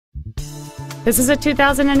This is a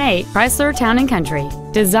 2008 Chrysler Town & Country,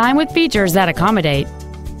 designed with features that accommodate.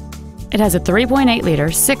 It has a 3.8-liter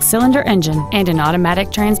 6-cylinder engine and an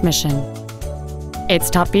automatic transmission. Its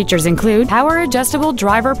top features include power adjustable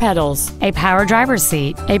driver pedals, a power driver's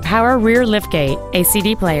seat, a power rear liftgate, a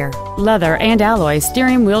CD player, leather and alloy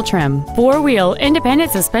steering wheel trim, 4-wheel independent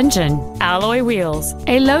suspension, alloy wheels,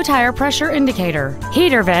 a low tire pressure indicator,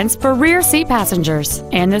 heater vents for rear seat passengers,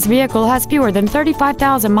 and this vehicle has fewer than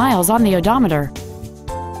 35,000 miles on the odometer.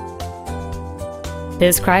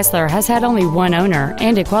 This Chrysler has had only one owner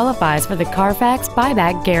and it qualifies for the Carfax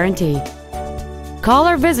buyback guarantee. Call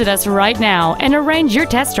or visit us right now and arrange your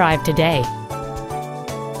test drive today.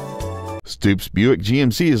 Stoops Buick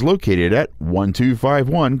GMC is located at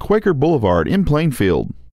 1251 Quaker Boulevard in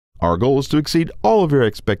Plainfield. Our goal is to exceed all of your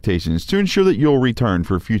expectations to ensure that you'll return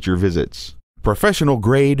for future visits. Professional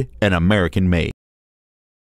grade and American made.